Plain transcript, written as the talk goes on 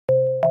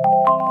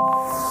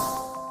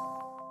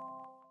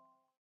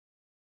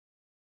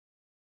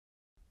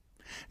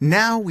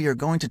Now we are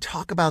going to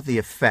talk about the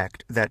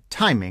effect that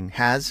timing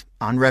has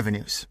on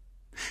revenues.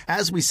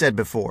 As we said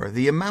before,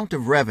 the amount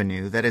of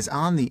revenue that is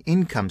on the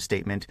income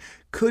statement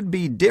could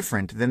be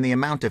different than the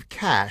amount of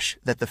cash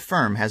that the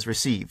firm has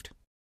received.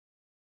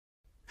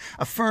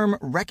 A firm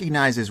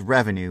recognizes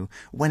revenue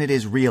when it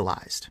is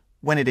realized,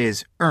 when it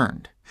is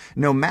earned,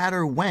 no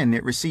matter when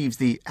it receives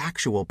the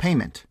actual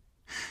payment.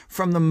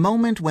 From the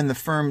moment when the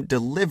firm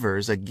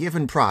delivers a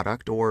given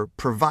product or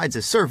provides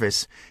a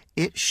service,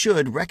 it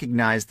should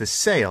recognize the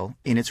sale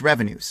in its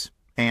revenues.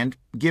 And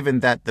given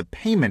that the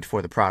payment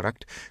for the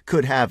product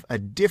could have a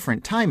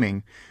different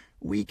timing,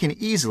 we can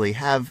easily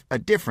have a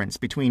difference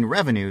between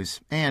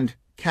revenues and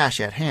cash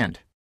at hand.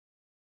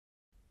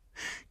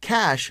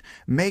 Cash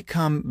may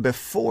come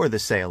before the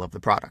sale of the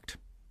product,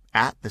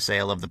 at the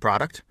sale of the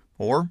product,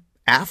 or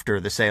after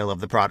the sale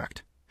of the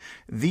product.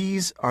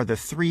 These are the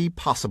three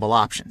possible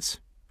options.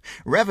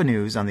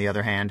 Revenues, on the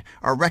other hand,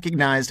 are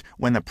recognized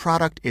when the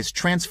product is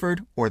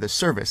transferred or the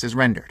service is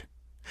rendered.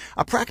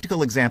 A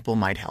practical example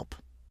might help.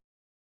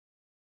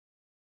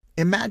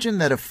 Imagine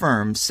that a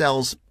firm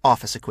sells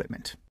office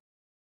equipment.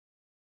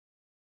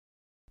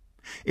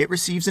 It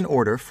receives an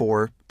order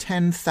for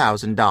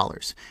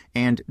 $10,000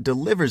 and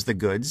delivers the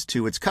goods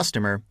to its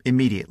customer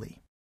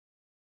immediately.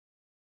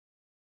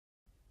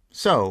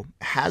 So,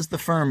 has the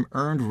firm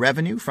earned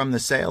revenue from the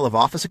sale of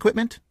office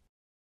equipment?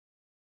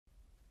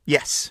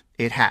 Yes,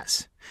 it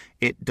has.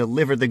 It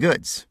delivered the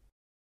goods.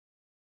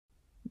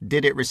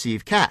 Did it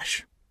receive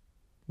cash?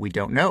 We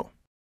don't know.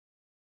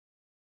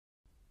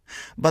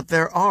 But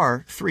there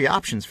are three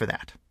options for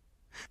that.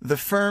 The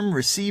firm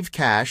received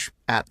cash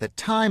at the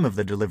time of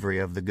the delivery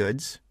of the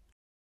goods,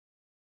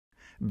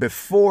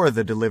 before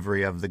the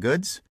delivery of the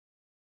goods,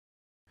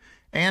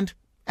 and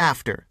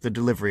after the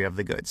delivery of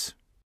the goods.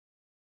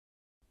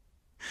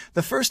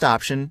 The first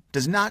option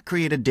does not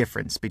create a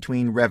difference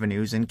between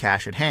revenues and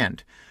cash at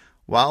hand,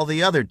 while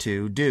the other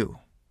two do.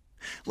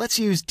 Let's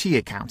use T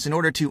accounts in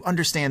order to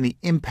understand the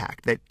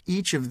impact that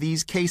each of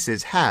these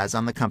cases has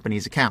on the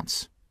company's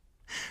accounts.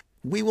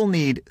 We will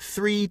need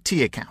 3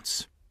 T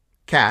accounts: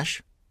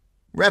 cash,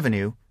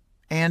 revenue,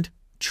 and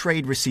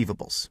trade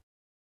receivables.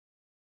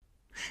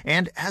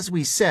 And as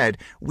we said,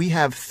 we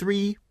have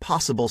 3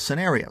 possible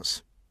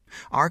scenarios.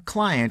 Our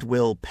client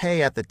will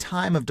pay at the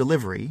time of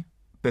delivery,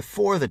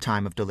 before the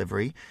time of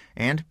delivery,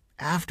 and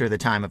after the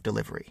time of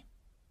delivery.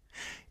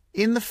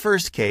 In the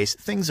first case,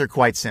 things are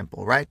quite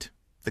simple, right?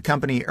 The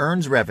company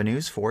earns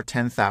revenues for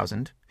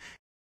 $10,000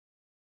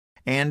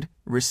 and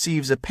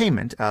receives a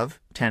payment of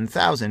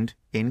 $10,000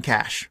 in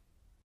cash.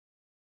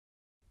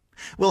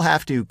 We'll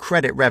have to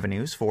credit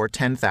revenues for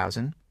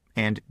 $10,000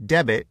 and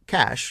debit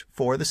cash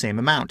for the same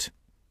amount.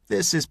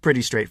 This is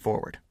pretty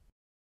straightforward.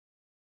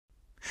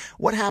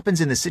 What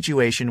happens in the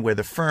situation where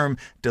the firm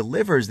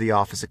delivers the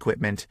office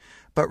equipment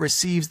but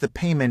receives the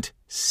payment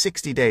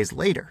 60 days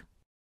later?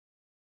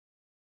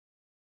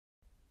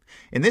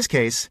 In this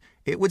case,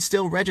 it would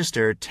still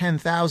register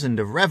 $10,000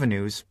 of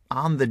revenues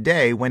on the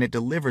day when it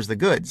delivers the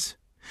goods.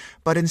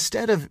 But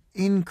instead of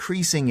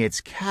increasing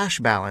its cash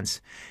balance,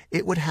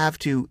 it would have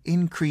to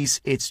increase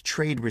its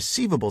trade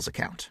receivables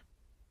account.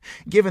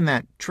 Given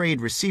that trade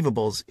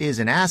receivables is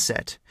an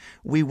asset,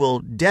 we will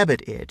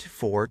debit it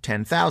for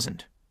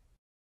 $10,000.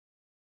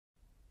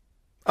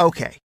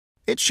 Okay,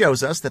 it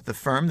shows us that the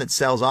firm that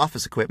sells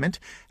office equipment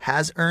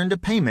has earned a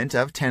payment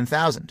of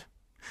 $10,000.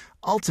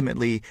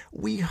 Ultimately,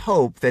 we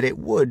hope that it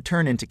would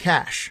turn into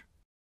cash.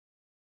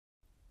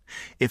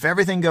 If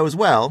everything goes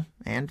well,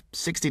 and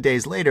 60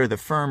 days later the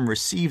firm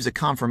receives a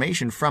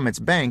confirmation from its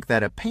bank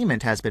that a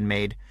payment has been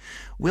made,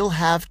 we'll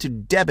have to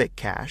debit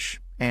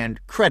cash and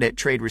credit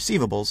trade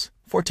receivables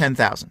for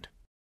 $10,000.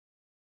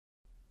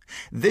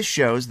 This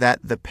shows that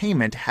the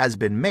payment has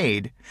been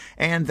made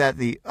and that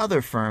the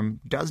other firm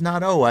does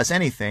not owe us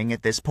anything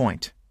at this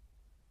point.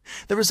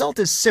 The result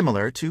is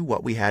similar to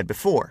what we had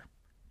before.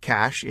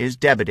 Cash is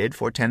debited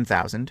for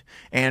 $10,000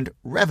 and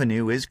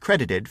revenue is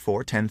credited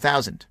for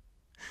 $10,000.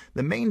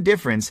 The main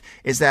difference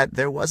is that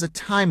there was a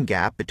time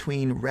gap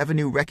between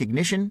revenue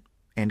recognition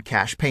and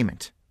cash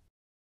payment.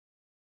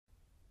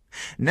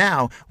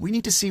 Now, we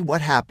need to see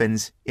what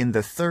happens in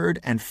the third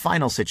and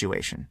final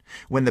situation,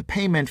 when the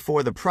payment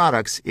for the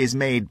products is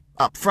made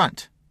up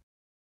front.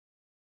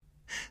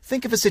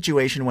 Think of a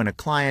situation when a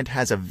client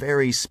has a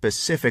very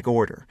specific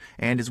order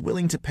and is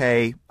willing to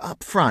pay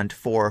up front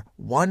for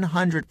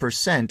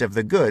 100% of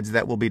the goods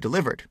that will be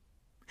delivered.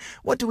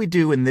 What do we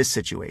do in this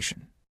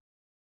situation?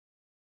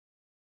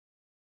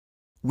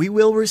 We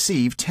will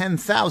receive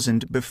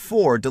 $10,000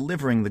 before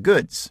delivering the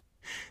goods.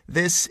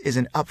 This is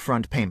an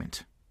upfront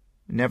payment.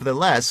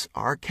 Nevertheless,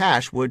 our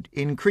cash would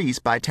increase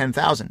by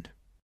 $10,000.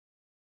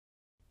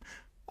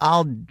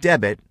 I'll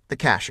debit the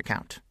cash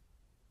account.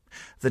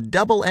 The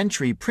double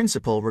entry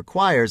principle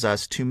requires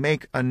us to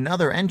make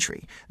another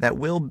entry that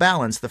will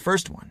balance the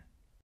first one.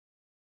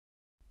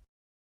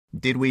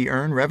 Did we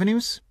earn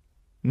revenues?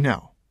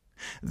 No.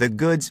 The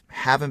goods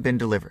haven't been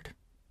delivered.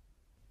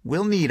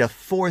 We'll need a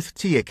fourth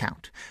T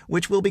account,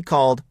 which will be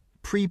called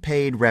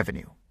prepaid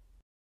revenue.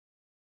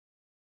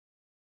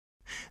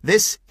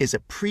 This is a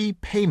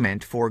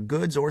prepayment for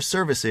goods or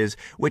services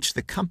which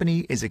the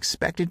company is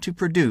expected to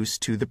produce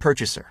to the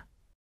purchaser.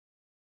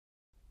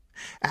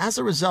 As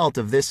a result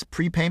of this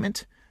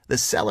prepayment, the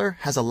seller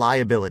has a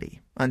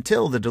liability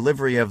until the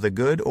delivery of the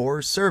good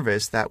or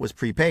service that was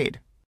prepaid.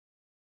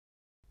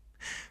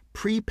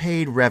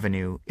 Prepaid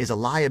revenue is a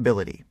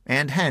liability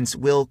and hence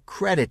will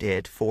credit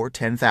it for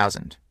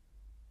 $10,000.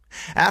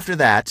 After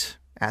that,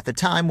 at the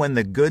time when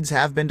the goods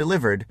have been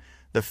delivered,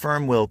 the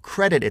firm will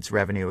credit its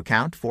revenue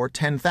account for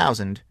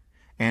 $10,000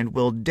 and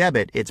will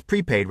debit its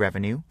prepaid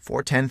revenue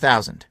for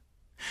 $10,000.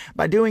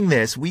 By doing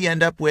this, we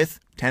end up with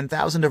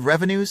 $10,000 of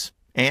revenues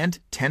and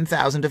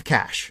 $10,000 of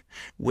cash,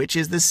 which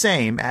is the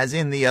same as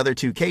in the other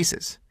two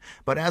cases.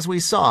 But as we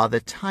saw, the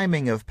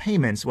timing of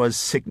payments was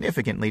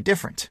significantly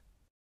different.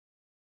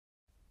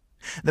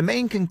 The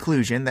main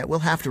conclusion that we'll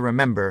have to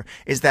remember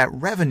is that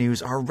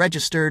revenues are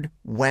registered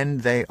when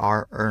they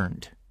are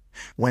earned,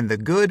 when the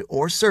good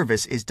or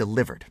service is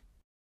delivered.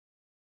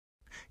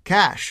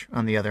 Cash,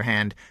 on the other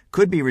hand,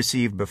 could be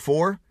received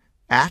before,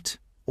 at,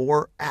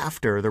 or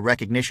after the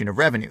recognition of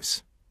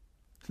revenues.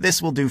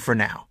 This will do for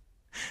now.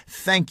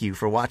 Thank you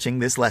for watching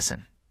this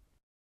lesson.